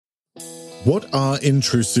What are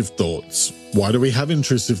intrusive thoughts? Why do we have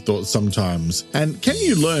intrusive thoughts sometimes? And can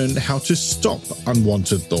you learn how to stop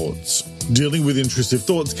unwanted thoughts? Dealing with intrusive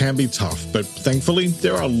thoughts can be tough, but thankfully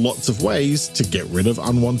there are lots of ways to get rid of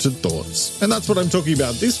unwanted thoughts. And that's what I'm talking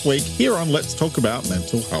about this week here on Let's Talk About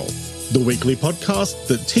Mental Health, the weekly podcast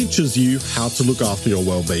that teaches you how to look after your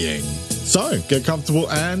well-being. So get comfortable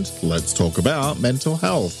and let's talk about mental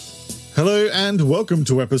health. Hello and welcome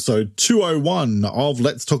to episode 201 of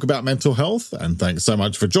Let's Talk About Mental Health, and thanks so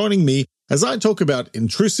much for joining me as I talk about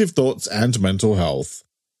intrusive thoughts and mental health.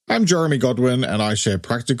 I'm Jeremy Godwin and I share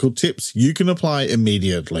practical tips you can apply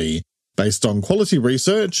immediately based on quality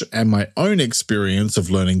research and my own experience of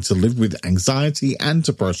learning to live with anxiety and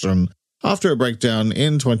depression after a breakdown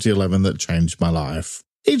in 2011 that changed my life.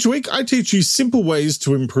 Each week, I teach you simple ways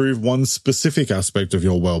to improve one specific aspect of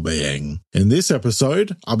your well-being. In this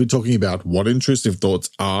episode, I'll be talking about what intrusive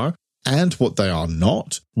thoughts are and what they are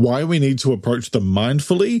not, why we need to approach them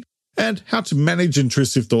mindfully, and how to manage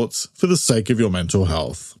intrusive thoughts for the sake of your mental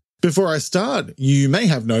health. Before I start, you may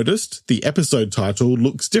have noticed the episode title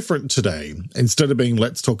looks different today. Instead of being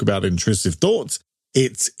Let's Talk About Intrusive Thoughts,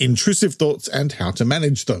 it's Intrusive Thoughts and How to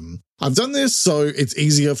Manage Them. I've done this so it's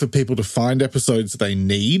easier for people to find episodes they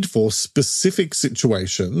need for specific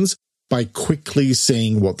situations by quickly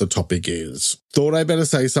seeing what the topic is. Thought I better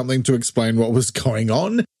say something to explain what was going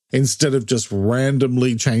on instead of just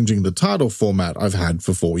randomly changing the title format I've had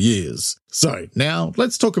for 4 years. So now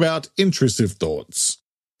let's talk about intrusive thoughts.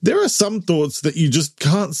 There are some thoughts that you just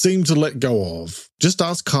can't seem to let go of. Just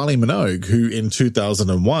ask Kylie Minogue, who in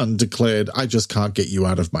 2001 declared, "I just can't get you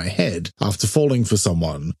out of my head," after falling for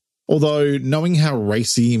someone. Although, knowing how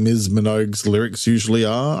racy Ms. Minogue's lyrics usually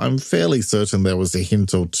are, I'm fairly certain there was a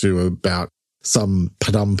hint or two about some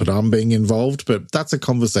padum being involved, but that's a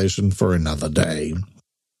conversation for another day.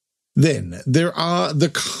 Then, there are the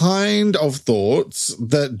kind of thoughts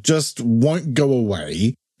that just won't go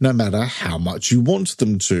away no matter how much you want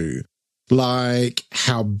them to, like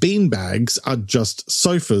how beanbags are just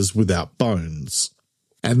sofas without bones.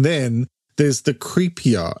 And then there's the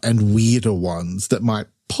creepier and weirder ones that might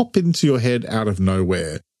pop into your head out of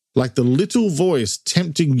nowhere, like the little voice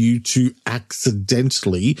tempting you to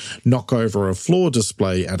accidentally knock over a floor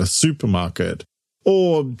display at a supermarket,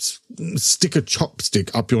 or stick a chopstick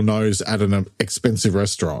up your nose at an expensive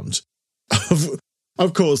restaurant.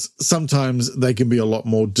 Of course, sometimes they can be a lot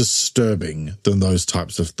more disturbing than those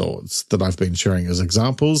types of thoughts that I've been sharing as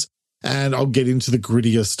examples, and I'll get into the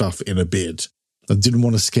grittier stuff in a bit. I didn't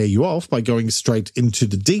want to scare you off by going straight into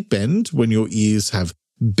the deep end when your ears have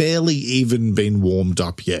barely even been warmed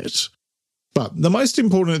up yet. But the most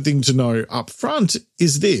important thing to know up front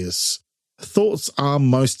is this: thoughts are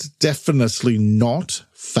most definitely not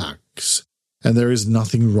facts, and there is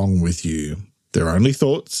nothing wrong with you. They're only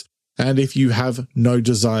thoughts, and if you have no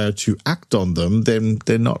desire to act on them, then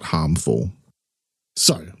they're not harmful.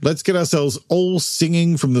 So let's get ourselves all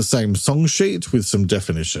singing from the same song sheet with some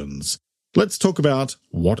definitions. Let's talk about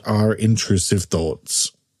what are intrusive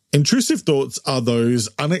thoughts. Intrusive thoughts are those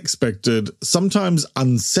unexpected, sometimes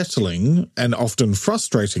unsettling, and often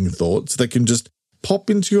frustrating thoughts that can just pop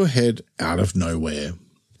into your head out of nowhere.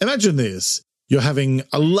 Imagine this: you're having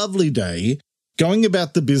a lovely day, going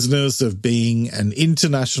about the business of being an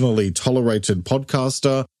internationally tolerated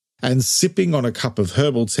podcaster and sipping on a cup of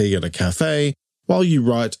herbal tea at a cafe while you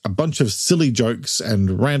write a bunch of silly jokes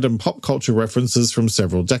and random pop culture references from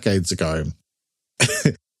several decades ago.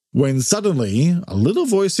 When suddenly a little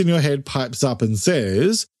voice in your head pipes up and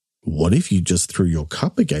says, "What if you just threw your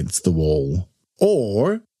cup against the wall?"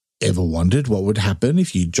 Or, "Ever wondered what would happen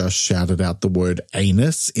if you just shouted out the word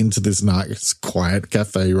anus into this nice quiet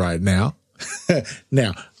cafe right now?"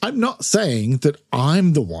 Now, I'm not saying that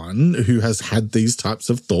I'm the one who has had these types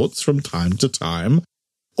of thoughts from time to time,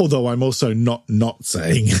 although I'm also not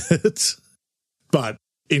saying it. But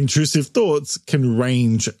intrusive thoughts can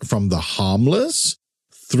range from the harmless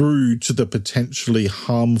through to the potentially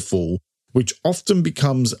harmful, which often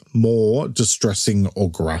becomes more distressing or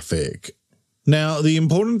graphic. Now, the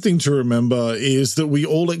important thing to remember is that we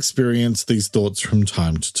all experience these thoughts from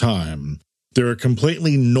time to time. They're a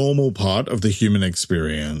completely normal part of the human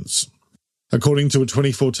experience. According to a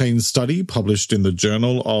 2014 study published in the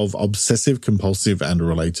Journal of Obsessive Compulsive and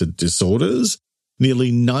Related Disorders,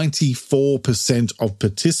 nearly 94% of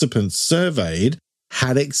participants surveyed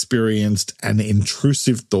had experienced an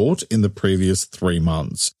intrusive thought in the previous 3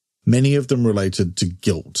 months, many of them related to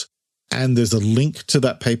guilt. And there's a link to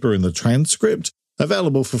that paper in the transcript,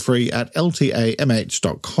 available for free at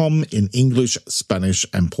ltamh.com in English, Spanish,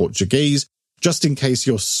 and Portuguese, just in case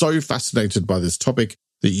you're so fascinated by this topic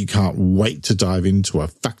that you can't wait to dive into a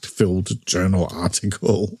fact-filled journal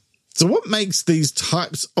article. So what makes these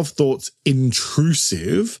types of thoughts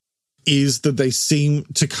intrusive is that they seem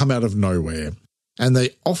to come out of nowhere, and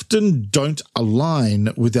they often don't align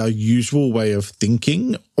with our usual way of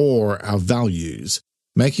thinking or our values,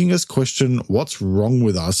 making us question what's wrong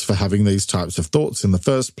with us for having these types of thoughts in the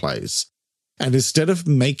first place. And instead of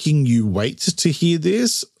making you wait to hear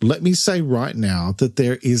this, let me say right now that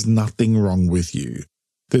there is nothing wrong with you.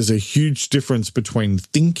 There's a huge difference between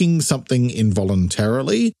thinking something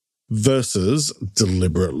involuntarily versus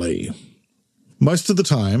deliberately. Most of the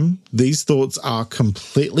time, these thoughts are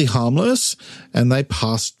completely harmless and they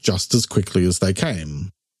pass just as quickly as they came.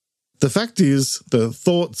 The fact is, the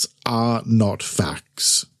thoughts are not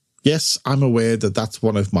facts. Yes, I'm aware that that's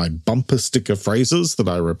one of my bumper sticker phrases that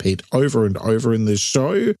I repeat over and over in this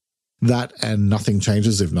show, that and nothing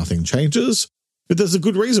changes if nothing changes. But there's a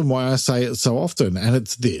good reason why I say it so often, and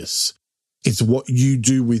it's this. It's what you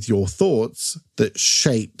do with your thoughts that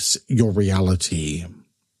shapes your reality.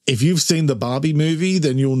 If you've seen the Barbie movie,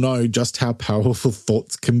 then you'll know just how powerful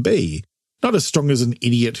thoughts can be. Not as strong as an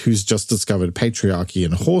idiot who's just discovered patriarchy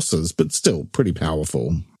and horses, but still pretty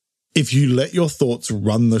powerful. If you let your thoughts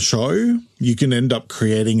run the show, you can end up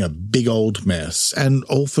creating a big old mess, and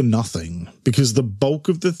all for nothing, because the bulk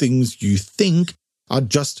of the things you think are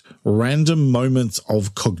just random moments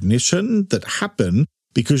of cognition that happen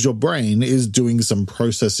because your brain is doing some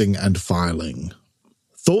processing and filing.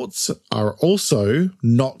 Thoughts are also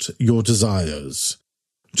not your desires.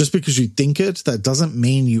 Just because you think it, that doesn't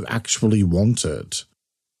mean you actually want it.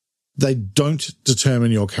 They don't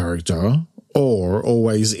determine your character or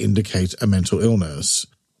always indicate a mental illness.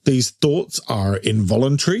 These thoughts are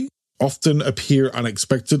involuntary, often appear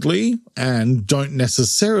unexpectedly, and don't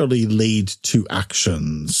necessarily lead to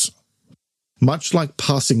actions. Much like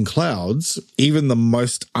passing clouds, even the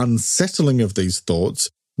most unsettling of these thoughts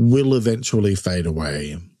will eventually fade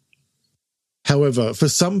away. However, for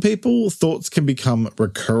some people, thoughts can become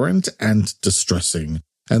recurrent and distressing,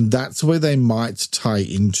 and that's where they might tie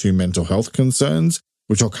into mental health concerns,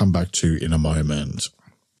 which I'll come back to in a moment.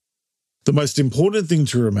 The most important thing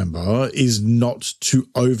to remember is not to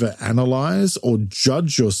overanalyze or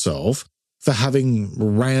judge yourself for having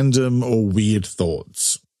random or weird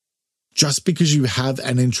thoughts. Just because you have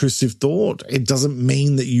an intrusive thought, it doesn't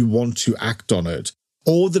mean that you want to act on it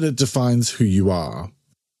or that it defines who you are.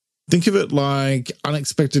 Think of it like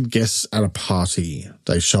unexpected guests at a party.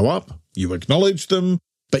 They show up, you acknowledge them,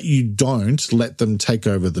 but you don't let them take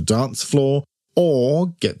over the dance floor or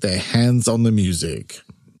get their hands on the music.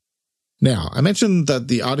 Now, I mentioned that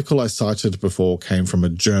the article I cited before came from a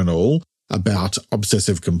journal about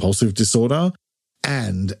obsessive-compulsive disorder,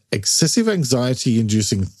 and excessive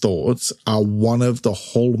anxiety-inducing thoughts are one of the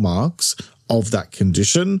hallmarks of that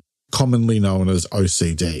condition, commonly known as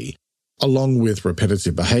OCD, along with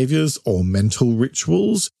repetitive behaviors or mental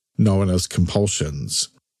rituals known as compulsions.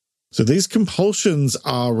 So these compulsions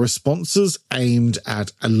are responses aimed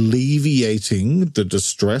at alleviating the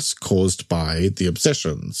distress caused by the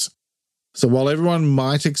obsessions. So while everyone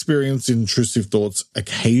might experience intrusive thoughts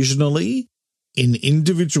occasionally, in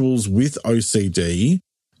individuals with OCD,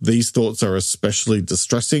 these thoughts are especially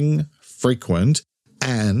distressing, frequent,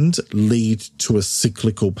 and lead to a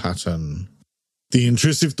cyclical pattern. The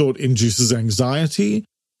intrusive thought induces anxiety,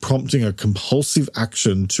 prompting a compulsive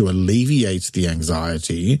action to alleviate the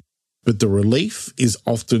anxiety, but the relief is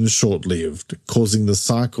often short-lived, causing the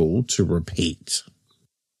cycle to repeat.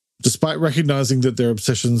 Despite recognizing that their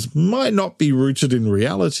obsessions might not be rooted in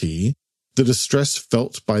reality, the distress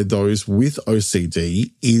felt by those with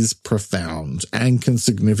OCD is profound and can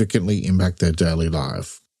significantly impact their daily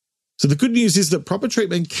life. So the good news is that proper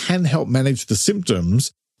treatment can help manage the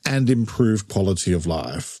symptoms and improve quality of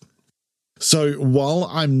life. So while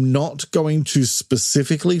I'm not going to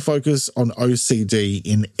specifically focus on OCD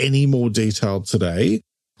in any more detail today,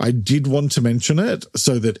 I did want to mention it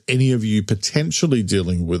so that any of you potentially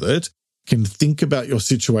dealing with it can think about your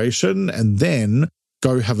situation and then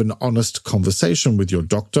go have an honest conversation with your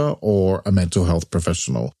doctor or a mental health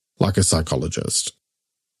professional, like a psychologist.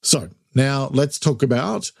 So now let's talk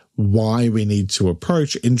about why we need to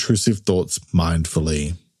approach intrusive thoughts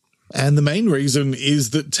mindfully. And the main reason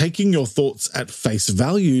is that taking your thoughts at face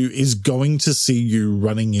value is going to see you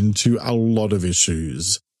running into a lot of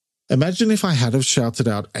issues. Imagine if I had have shouted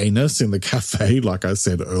out anus in the cafe, like I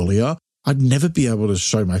said earlier, I'd never be able to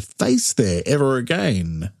show my face there ever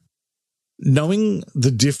again. Knowing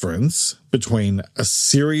the difference between a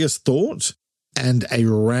serious thought and a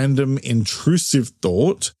random intrusive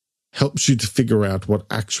thought helps you to figure out what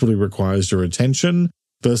actually requires your attention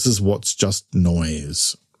versus what's just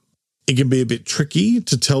noise. It can be a bit tricky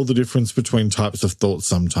to tell the difference between types of thoughts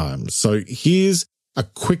sometimes. So here's a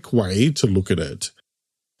quick way to look at it.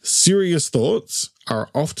 Serious thoughts are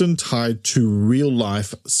often tied to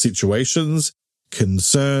real-life situations,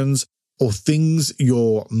 concerns, or things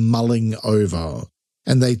you're mulling over,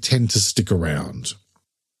 and they tend to stick around.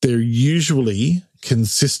 They're usually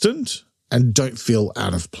consistent and don't feel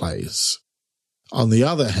out of place. On the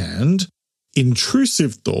other hand,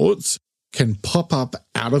 intrusive thoughts can pop up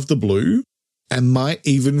out of the blue and might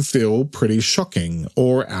even feel pretty shocking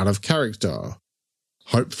or out of character.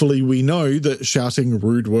 Hopefully we know that shouting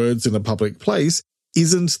rude words in a public place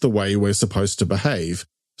isn't the way we're supposed to behave,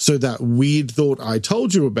 so that weird thought I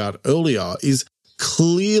told you about earlier is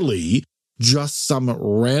clearly just some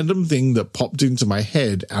random thing that popped into my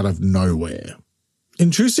head out of nowhere.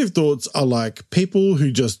 Intrusive thoughts are like people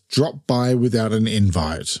who just drop by without an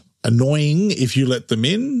invite. Annoying if you let them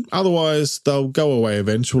in, otherwise they'll go away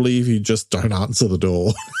eventually if you just don't answer the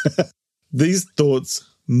door. These thoughts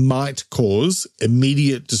might cause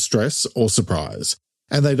immediate distress or surprise,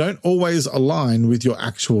 and they don't always align with your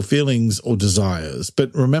actual feelings or desires.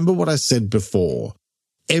 But remember what I said before,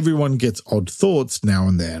 everyone gets odd thoughts now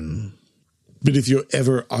and then. But if you're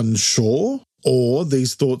ever unsure or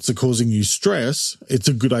these thoughts are causing you stress, it's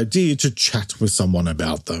a good idea to chat with someone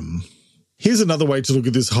about them. Here's another way to look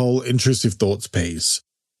at this whole intrusive thoughts piece.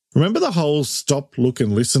 Remember the whole stop, look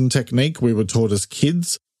and listen technique we were taught as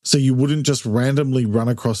kids? So you wouldn't just randomly run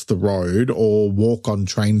across the road or walk on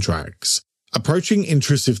train tracks. Approaching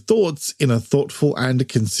intrusive thoughts in a thoughtful and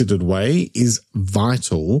considered way is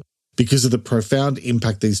vital because of the profound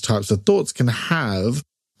impact these types of thoughts can have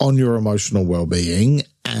on your emotional well-being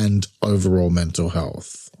and overall mental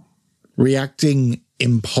health. Reacting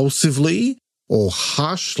impulsively or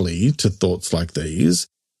harshly to thoughts like these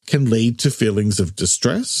can lead to feelings of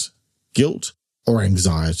distress, guilt, or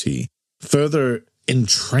anxiety, further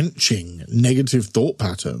entrenching negative thought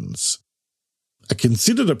patterns. A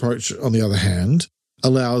considered approach, on the other hand,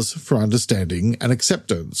 allows for understanding and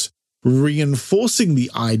acceptance, reinforcing the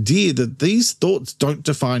idea that these thoughts don't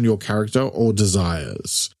define your character or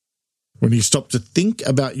desires. When you stop to think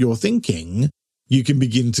about your thinking, you can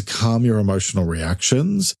begin to calm your emotional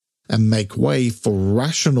reactions and make way for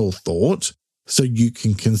rational thought so you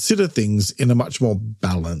can consider things in a much more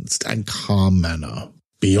balanced and calm manner.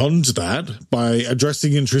 Beyond that, by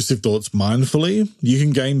addressing intrusive thoughts mindfully, you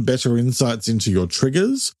can gain better insights into your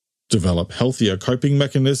triggers, develop healthier coping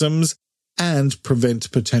mechanisms, and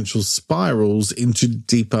prevent potential spirals into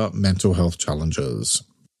deeper mental health challenges.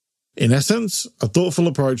 In essence, a thoughtful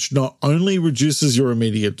approach not only reduces your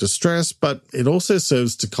immediate distress, but it also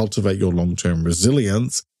serves to cultivate your long-term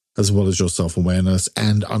resilience, as well as your self-awareness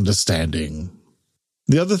and understanding.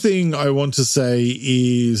 The other thing I want to say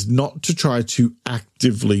is not to try to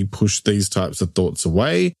actively push these types of thoughts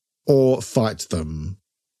away or fight them.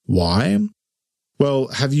 Why? Well,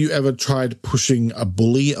 have you ever tried pushing a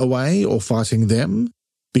bully away or fighting them?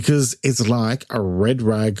 Because it's like a red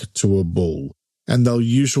rag to a bull, and they'll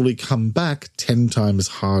usually come back 10 times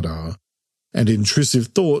harder. And intrusive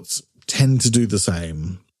thoughts tend to do the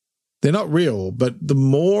same. They're not real, but the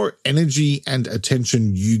more energy and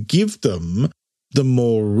attention you give them, the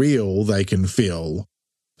more real they can feel.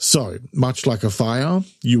 So, much like a fire,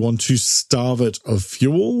 you want to starve it of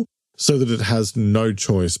fuel so that it has no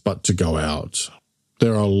choice but to go out.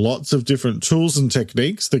 There are lots of different tools and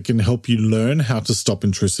techniques that can help you learn how to stop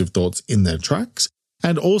intrusive thoughts in their tracks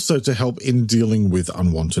and also to help in dealing with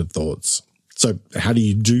unwanted thoughts. So, how do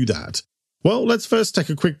you do that? Well, let's first take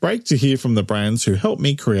a quick break to hear from the brands who help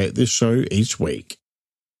me create this show each week.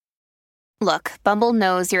 Look, Bumble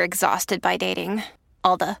knows you're exhausted by dating.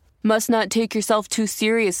 All the, must not take yourself too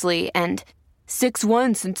seriously, and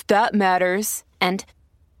 6'1" since that matters, and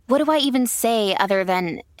what do I even say other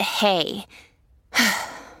than, hey?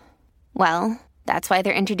 Well, that's why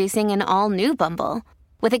they're introducing an all-new Bumble,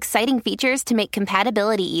 with exciting features to make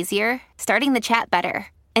compatibility easier, starting the chat better,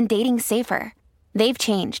 and dating safer. They've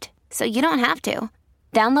changed, so you don't have to.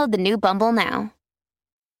 Download the new Bumble now.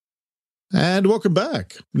 And welcome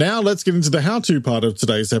back. Now let's get into the how-to part of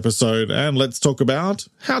today's episode, and let's talk about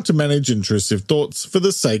how to manage intrusive thoughts for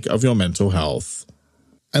the sake of your mental health.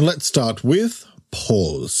 And let's start with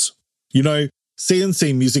pause. You know,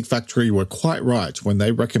 C+C Music Factory were quite right when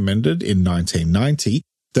they recommended in 1990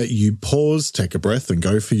 that you pause, take a breath, and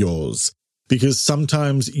go for yours. Because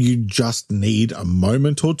sometimes you just need a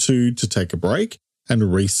moment or two to take a break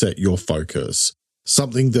and reset your focus.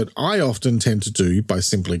 Something that I often tend to do by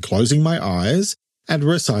simply closing my eyes and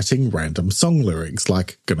reciting random song lyrics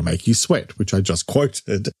like Gonna Make You Sweat, which I just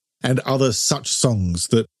quoted. and other such songs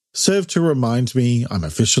that serve to remind me I'm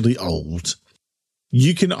officially old.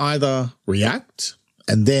 You can either react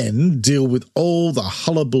and then deal with all the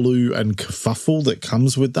hullabaloo and kerfuffle that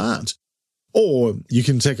comes with that, or you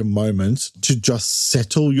can take a moment to just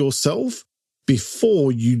settle yourself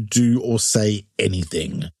before you do or say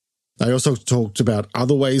anything. I also talked about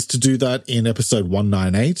other ways to do that in episode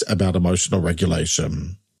 198 about emotional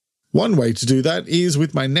regulation. One way to do that is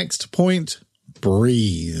with my next point,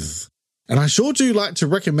 breathe. And I sure do like to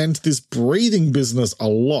recommend this breathing business a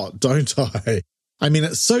lot, don't I? I mean,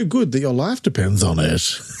 it's so good that your life depends on it.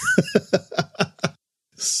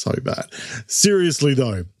 So bad. Seriously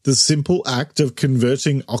though, the simple act of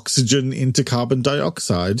converting oxygen into carbon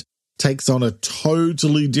dioxide takes on a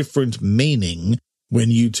totally different meaning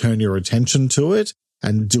when you turn your attention to it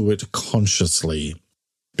and do it consciously,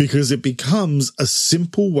 because it becomes a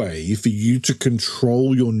simple way for you to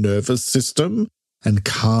control your nervous system and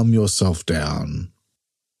calm yourself down.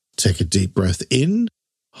 Take a deep breath in,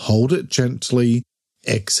 hold it gently,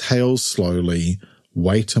 exhale slowly,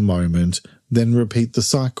 wait a moment, then repeat the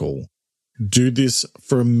cycle. Do this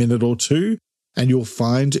for a minute or two, and you'll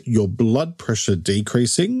find your blood pressure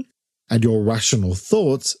decreasing and your rational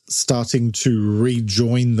thoughts starting to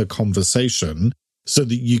rejoin the conversation so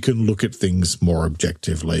that you can look at things more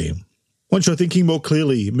objectively. Once you're thinking more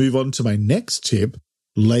clearly, move on to my next tip,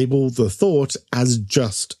 label the thought as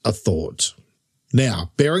just a thought.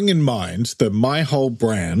 Now, bearing in mind that my whole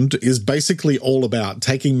brand is basically all about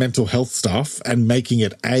taking mental health stuff and making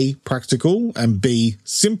it A, practical, and B,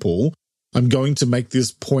 simple, I'm going to make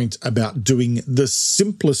this point about doing the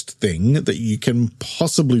simplest thing that you can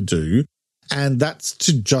possibly do, and that's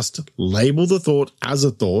to just label the thought as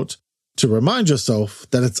a thought to remind yourself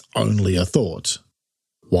that it's only a thought.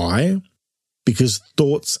 Why? Because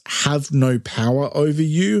thoughts have no power over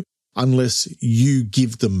you unless you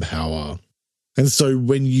give them power. And so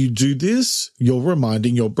when you do this, you're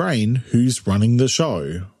reminding your brain who's running the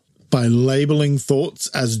show. By labeling thoughts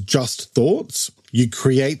as just thoughts, you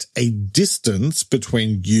create a distance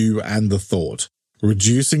between you and the thought,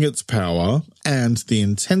 reducing its power and the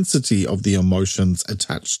intensity of the emotions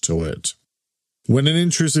attached to it. When an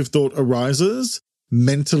intrusive thought arises,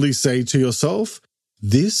 mentally say to yourself,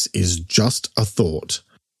 "This is just a thought,"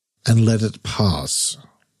 and let it pass.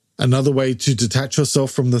 Another way to detach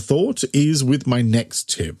yourself from the thought is with my next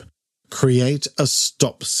tip. Create a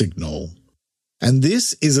stop signal. And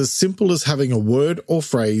this is as simple as having a word or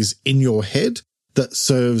phrase in your head that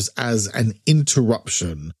serves as an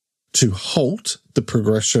interruption to halt the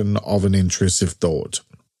progression of an intrusive thought.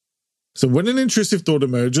 So when an intrusive thought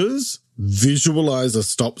emerges, visualize a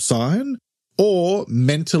stop sign or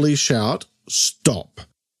mentally shout, "Stop,"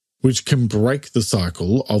 which can break the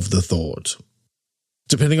cycle of the thought.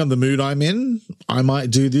 Depending on the mood I'm in, I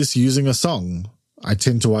might do this using a song. I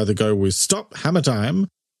tend to either go with "Stop, Hammer Time,"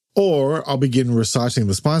 or I'll begin reciting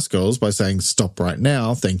the Spice Girls by saying "Stop right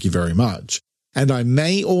now, thank you very much." And I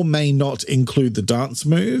may or may not include the dance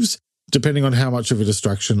moves, depending on how much of a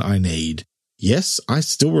distraction I need. Yes, I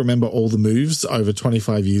still remember all the moves over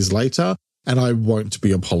 25 years later, and I won't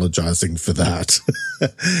be apologizing for that.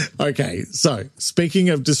 Okay, so speaking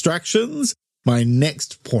of distractions, my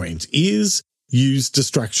next point is use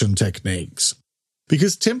distraction techniques.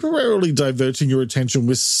 Because temporarily diverting your attention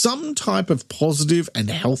with some type of positive and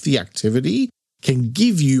healthy activity can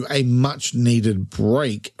give you a much needed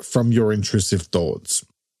break from your intrusive thoughts.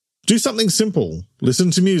 Do something simple. Listen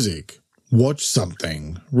to music, watch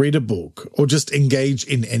something, read a book, or just engage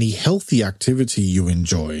in any healthy activity you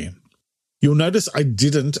enjoy. You'll notice I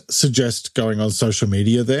didn't suggest going on social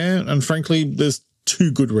media there, and frankly, there's two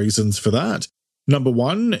good reasons for that. Number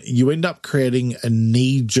one, you end up creating a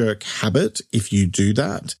knee-jerk habit if you do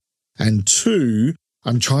that. And two,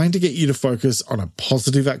 I'm trying to get you to focus on a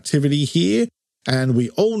positive activity here, and we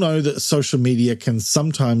all know that social media can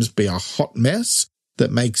sometimes be a hot mess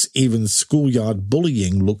that makes even schoolyard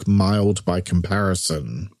bullying look mild by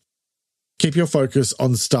comparison. Keep your focus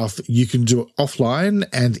on stuff you can do offline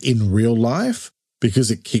and in real life because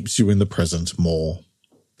it keeps you in the present more.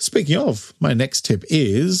 Speaking of, my next tip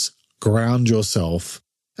is ground yourself.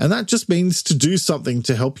 And that just means to do something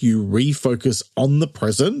to help you refocus on the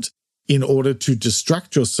present in order to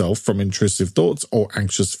distract yourself from intrusive thoughts or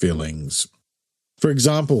anxious feelings. For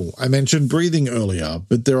example, I mentioned breathing earlier,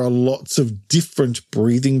 but there are lots of different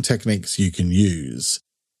breathing techniques you can use.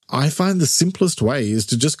 I find the simplest way is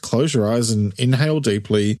to just close your eyes and inhale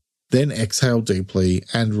deeply, then exhale deeply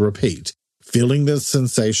and repeat, feeling the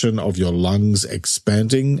sensation of your lungs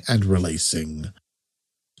expanding and releasing.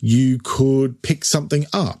 You could pick something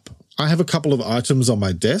up. I have a couple of items on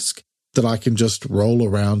my desk that I can just roll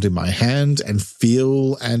around in my hand and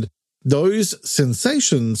feel, and those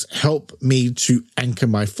sensations help me to anchor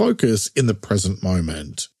my focus in the present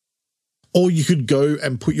moment. Or you could go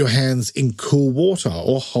and put your hands in cool water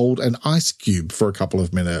or hold an ice cube for a couple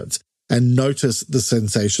of minutes and notice the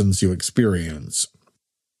sensations you experience.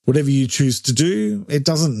 Whatever you choose to do, it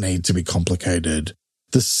doesn't need to be complicated.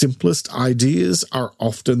 The simplest ideas are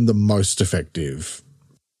often the most effective.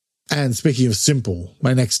 And speaking of simple,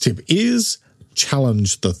 my next tip is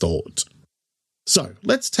challenge the thought. So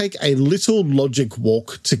let's take a little logic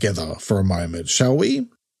walk together for a moment, shall we?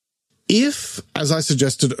 If, as I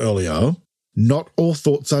suggested earlier, not all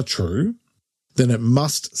thoughts are true, then it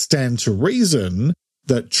must stand to reason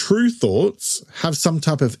that true thoughts have some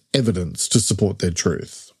type of evidence to support their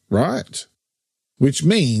truth, right? Which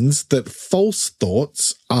means that false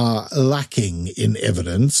thoughts are lacking in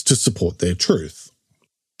evidence to support their truth.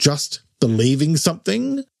 Just believing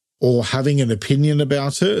something or having an opinion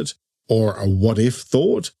about it or a what-if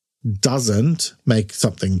thought doesn't make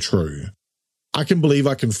something true. I can believe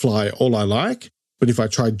I can fly all I like, but if I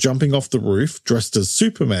try jumping off the roof dressed as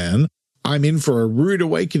Superman, I'm in for a rude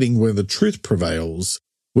awakening where the truth prevails,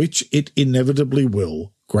 which it inevitably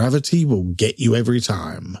will. Gravity will get you every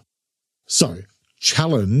time. So,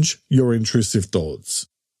 challenge your intrusive thoughts.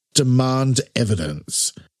 Demand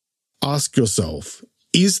evidence. Ask yourself,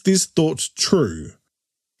 is this thought true?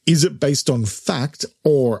 Is it based on fact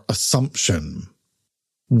or assumption?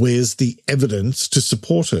 Where's the evidence to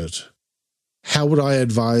support it? How would I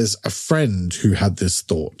advise a friend who had this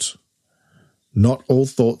thought? Not all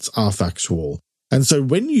thoughts are factual, and so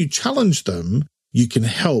when you challenge them, you can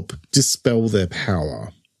help dispel their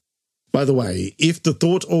power. By the way, if the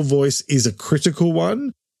thought or voice is a critical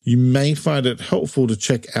one, you may find it helpful to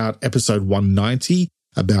check out episode 190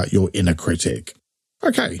 about your inner critic.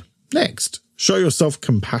 Okay, next, show yourself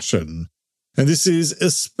compassion. And this is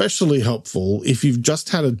especially helpful if you've just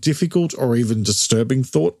had a difficult or even disturbing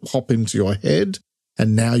thought pop into your head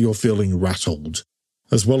and now you're feeling rattled.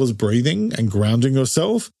 As well as breathing and grounding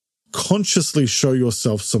yourself, consciously show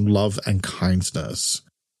yourself some love and kindness.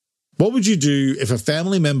 What would you do if a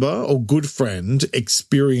family member or good friend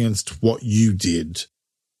experienced what you did?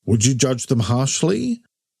 Would you judge them harshly?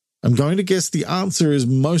 I'm going to guess the answer is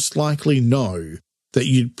most likely no, that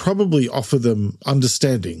you'd probably offer them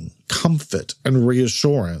understanding, comfort, and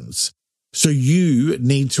reassurance. So you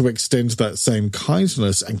need to extend that same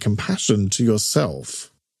kindness and compassion to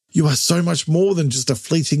yourself. You are so much more than just a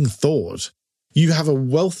fleeting thought. You have a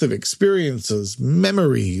wealth of experiences,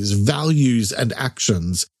 memories, values, and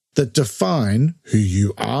actions that define who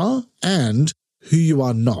you are and who you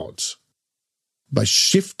are not. By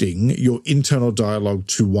shifting your internal dialogue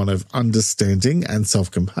to one of understanding and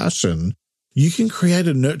self-compassion, you can create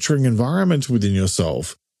a nurturing environment within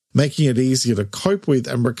yourself, making it easier to cope with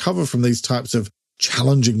and recover from these types of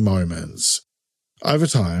challenging moments. Over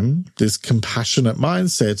time, this compassionate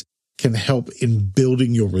mindset can help in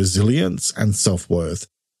building your resilience and self-worth,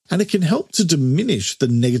 and it can help to diminish the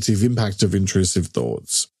negative impact of intrusive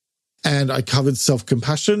thoughts. And I covered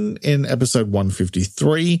self-compassion in episode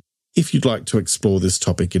 153, if you'd like to explore this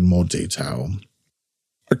topic in more detail.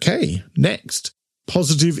 Okay, next.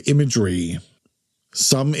 Positive imagery.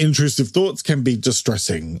 Some intrusive thoughts can be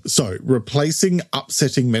distressing, so replacing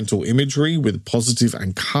upsetting mental imagery with positive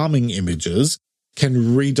and calming images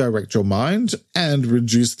can redirect your mind and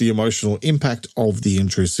reduce the emotional impact of the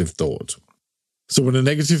intrusive thought. So when a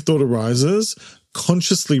negative thought arises,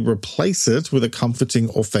 consciously replace it with a comforting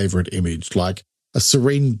or favorite image, like a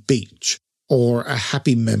serene beach or a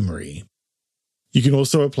happy memory. You can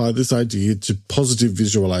also apply this idea to positive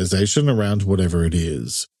visualization around whatever it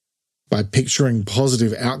is. By picturing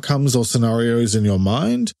positive outcomes or scenarios in your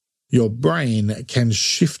mind, your brain can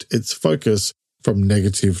shift its focus from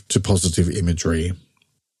negative to positive imagery.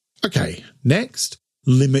 Okay, next,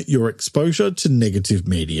 limit your exposure to negative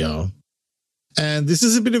media. And this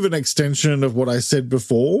is a bit of an extension of what I said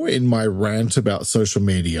before in my rant about social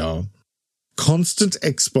media. Constant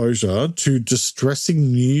exposure to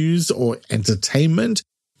distressing news or entertainment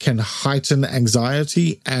can heighten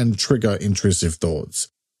anxiety and trigger intrusive thoughts.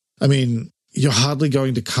 I mean, you're hardly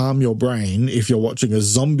going to calm your brain if you're watching a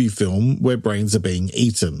zombie film where brains are being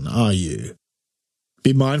eaten, are you?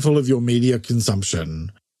 Be mindful of your media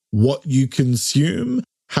consumption. What you consume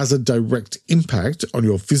has a direct impact on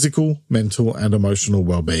your physical, mental, and emotional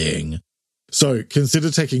well-being. So consider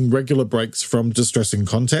taking regular breaks from distressing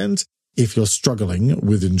content if you're struggling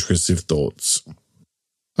with intrusive thoughts.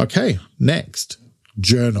 Okay, next,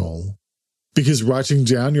 journal. Because writing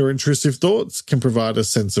down your intrusive thoughts can provide a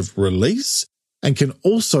sense of release and can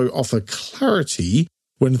also offer clarity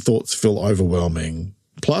when thoughts feel overwhelming.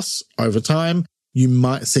 Plus, over time, you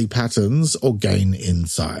might see patterns or gain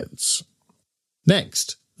insights.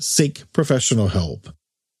 Next, seek professional help.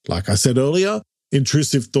 Like I said earlier,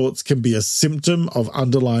 intrusive thoughts can be a symptom of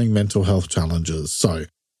underlying mental health challenges. So,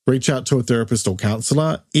 reach out to a therapist or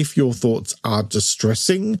counselor if your thoughts are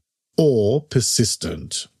distressing or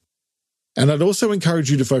persistent. And I'd also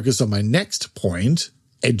encourage you to focus on my next point,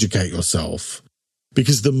 educate yourself.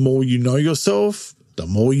 Because the more you know yourself, the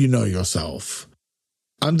more you know yourself.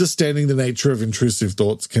 Understanding the nature of intrusive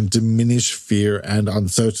thoughts can diminish fear and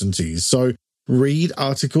uncertainty. So read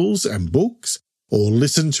articles and books or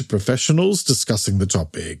listen to professionals discussing the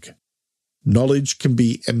topic. Knowledge can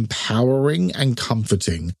be empowering and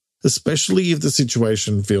comforting, especially if the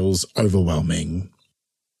situation feels overwhelming.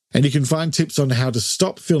 And you can find tips on how to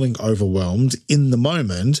stop feeling overwhelmed in the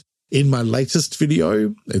moment in my latest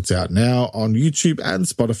video. It's out now on YouTube and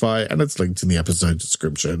Spotify, and it's linked in the episode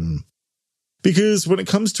description. Because when it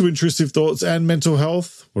comes to intrusive thoughts and mental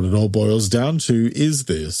health, what it all boils down to is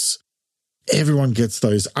this. Everyone gets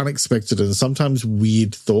those unexpected and sometimes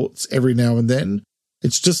weird thoughts every now and then.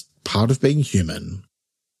 It's just part of being human.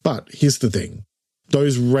 But here's the thing.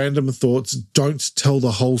 Those random thoughts don't tell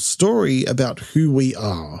the whole story about who we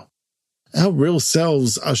are. Our real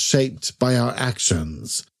selves are shaped by our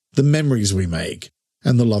actions, the memories we make,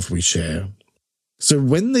 and the love we share. So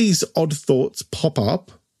when these odd thoughts pop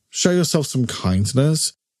up, show yourself some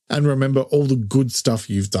kindness and remember all the good stuff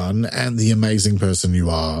you've done and the amazing person you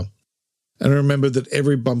are. And remember that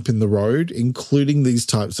every bump in the road, including these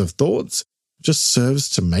types of thoughts, just serves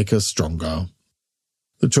to make us stronger.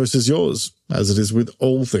 The choice is yours, as it is with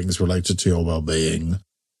all things related to your well-being.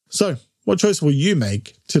 So, what choice will you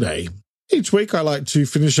make today? Each week, I like to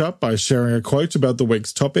finish up by sharing a quote about the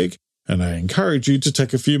week's topic, and I encourage you to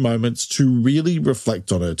take a few moments to really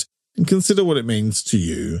reflect on it and consider what it means to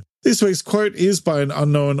you. This week's quote is by an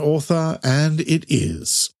unknown author, and it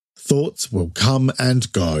is, "Thoughts will come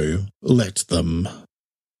and go. Let them."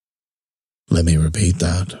 Let me repeat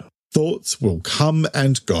that. Thoughts will come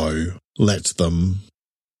and go. Let them.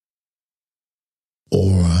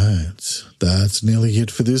 All right, that's nearly it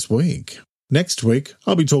for this week. Next week,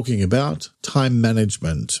 I'll be talking about time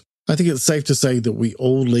management. I think it's safe to say that we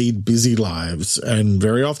all lead busy lives, and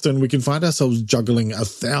very often we can find ourselves juggling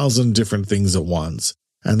 1,000 different things at once,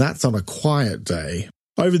 and that's on a quiet day.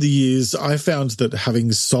 Over the years, I found that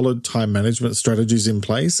having solid time management strategies in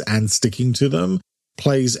place and sticking to them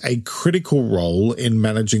plays a critical role in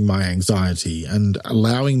managing my anxiety and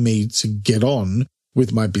allowing me to get on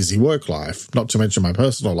with my busy work life, not to mention my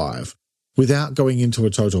personal life, without going into a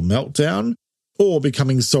total meltdown or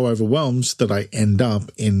becoming so overwhelmed that I end up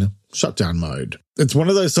in shutdown mode. It's one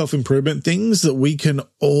of those self-improvement things that we can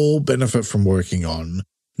all benefit from working on,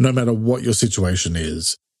 no matter what your situation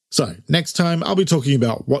is. So next time, I'll be talking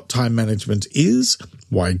about what time management is,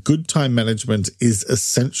 why good time management is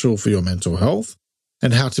essential for your mental health,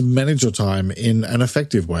 and how to manage your time in an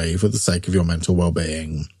effective way for the sake of your mental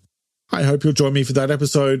well-being. I hope you'll join me for that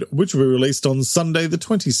episode, which will be released on Sunday, the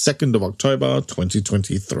 22nd of October,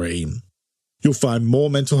 2023. You'll find more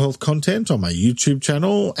mental health content on my YouTube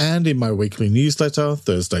channel and in my weekly newsletter,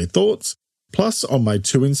 Thursday Thoughts, plus on my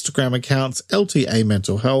 2 Instagram accounts, LTA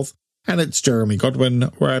Mental Health, and It's Jeremy Godwin,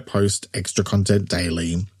 where I post extra content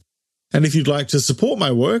daily. And if you'd like to support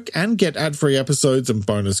my work and get ad-free episodes and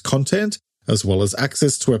bonus content, as well as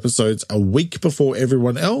access to episodes a week before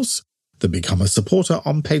everyone else, then become a supporter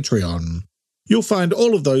on Patreon. You'll find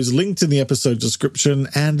all of those linked in the episode description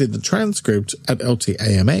and in the transcript at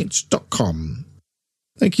ltamh.com.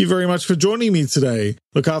 Thank you very much for joining me today.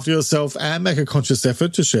 Look after yourself and make a conscious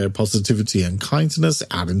effort to share positivity and kindness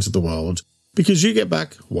out into the world, because you get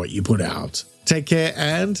back what you put out. Take care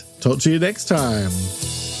and talk to you next time.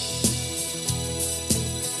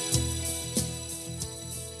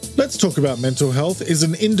 Let's Talk About Mental Health is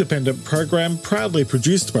an independent program proudly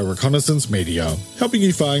produced by Reconnaissance Media, helping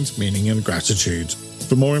you find meaning and gratitude.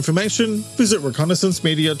 For more information, visit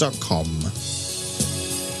reconnaissancemedia.com.